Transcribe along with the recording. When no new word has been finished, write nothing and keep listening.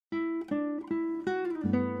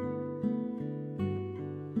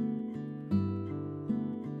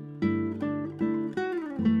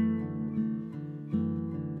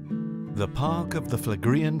The Park of the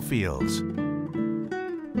Phlegraean Fields.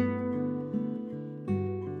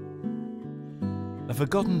 A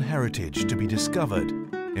forgotten heritage to be discovered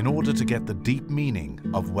in order to get the deep meaning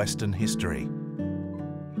of Western history.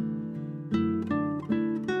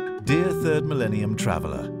 Dear third millennium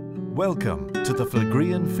traveller, welcome to the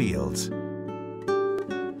Phlegraean Fields.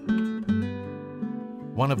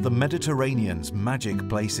 One of the Mediterranean's magic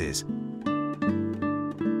places.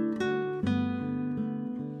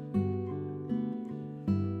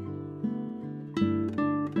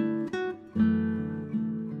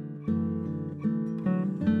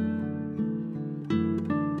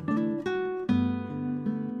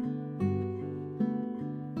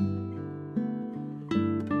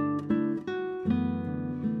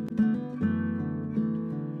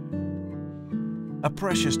 A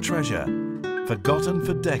precious treasure, forgotten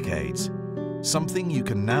for decades, something you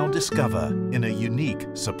can now discover in a unique,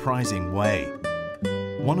 surprising way.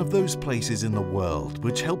 One of those places in the world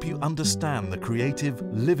which help you understand the creative,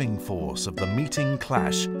 living force of the meeting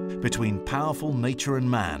clash between powerful nature and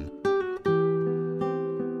man.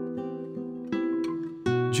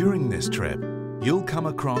 During this trip, you'll come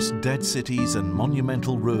across dead cities and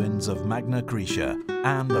monumental ruins of Magna Graecia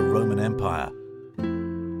and the Roman Empire.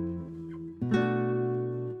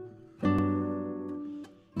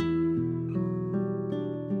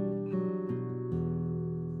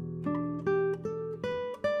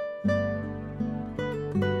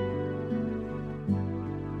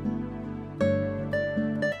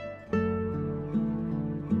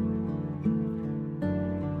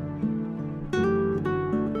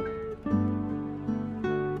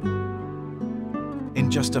 In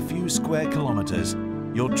just a few square kilometers,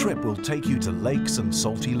 your trip will take you to lakes and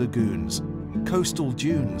salty lagoons, coastal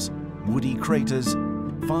dunes, woody craters,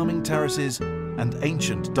 farming terraces, and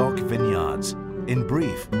ancient dock vineyards. In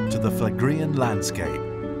brief, to the Phlegraean landscape.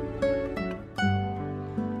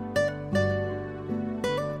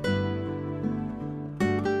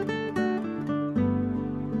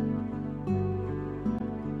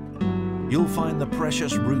 You'll find the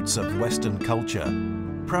precious roots of Western culture,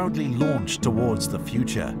 proudly launched towards the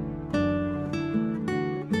future.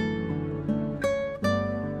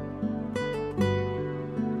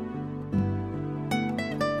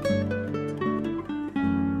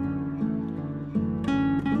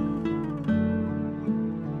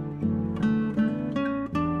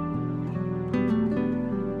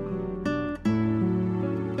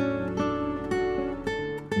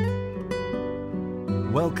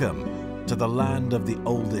 Welcome to the land of the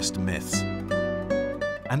oldest myths.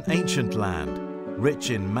 An ancient land, rich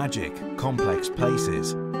in magic, complex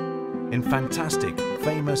places, in fantastic,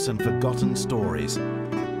 famous and forgotten stories.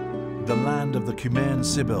 The land of the Cumaean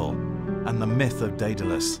Sibyl and the myth of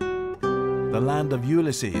Daedalus. The land of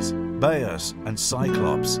Ulysses, Bios and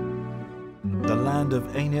Cyclops. The land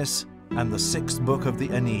of Aeneas and the sixth book of the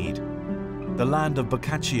Aeneid. The land of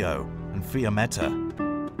Boccaccio and Fiammetta.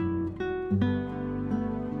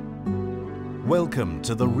 Welcome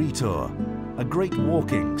to the Retour, a great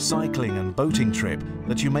walking, cycling and boating trip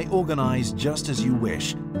that you may organize just as you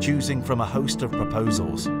wish, choosing from a host of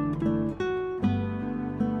proposals.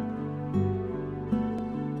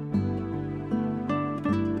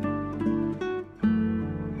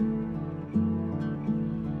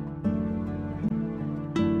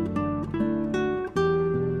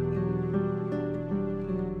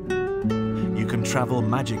 You can travel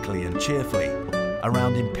magically and cheerfully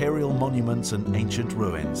around imperial monuments and ancient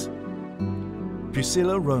ruins.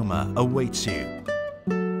 Pusilla Roma awaits you.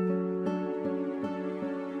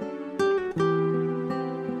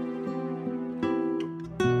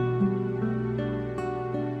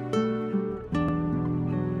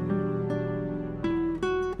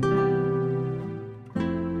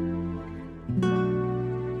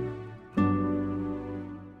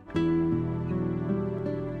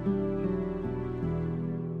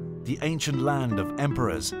 The ancient land of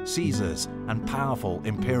emperors, Caesars, and powerful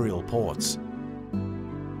imperial ports.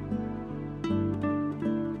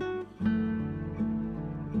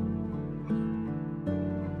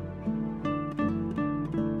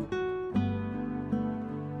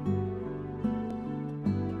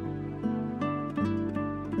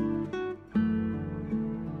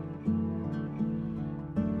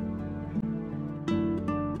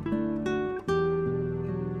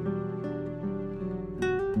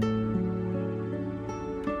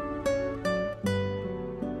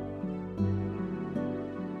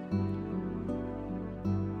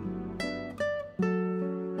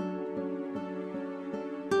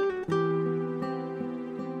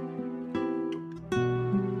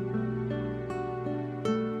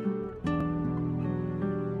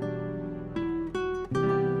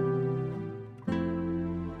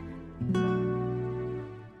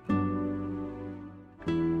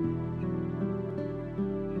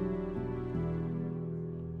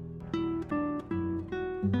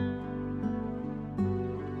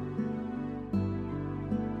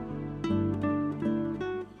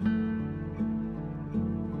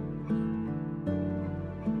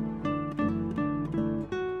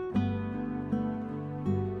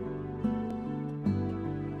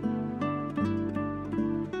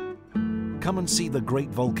 come and see the great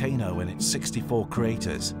volcano and its 64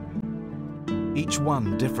 craters, each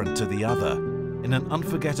one different to the other, in an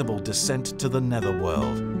unforgettable descent to the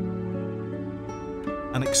netherworld.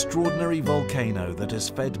 An extraordinary volcano that has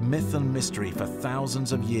fed myth and mystery for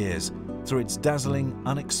thousands of years through its dazzling,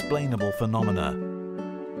 unexplainable phenomena.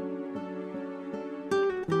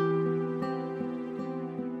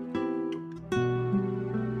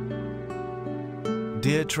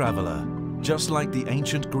 Dear traveller, just like the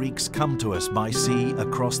ancient Greeks come to us by sea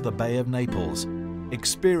across the Bay of Naples,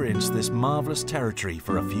 experience this marvellous territory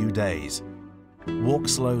for a few days. Walk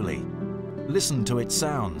slowly, listen to its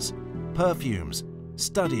sounds, perfumes,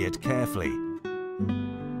 study it carefully.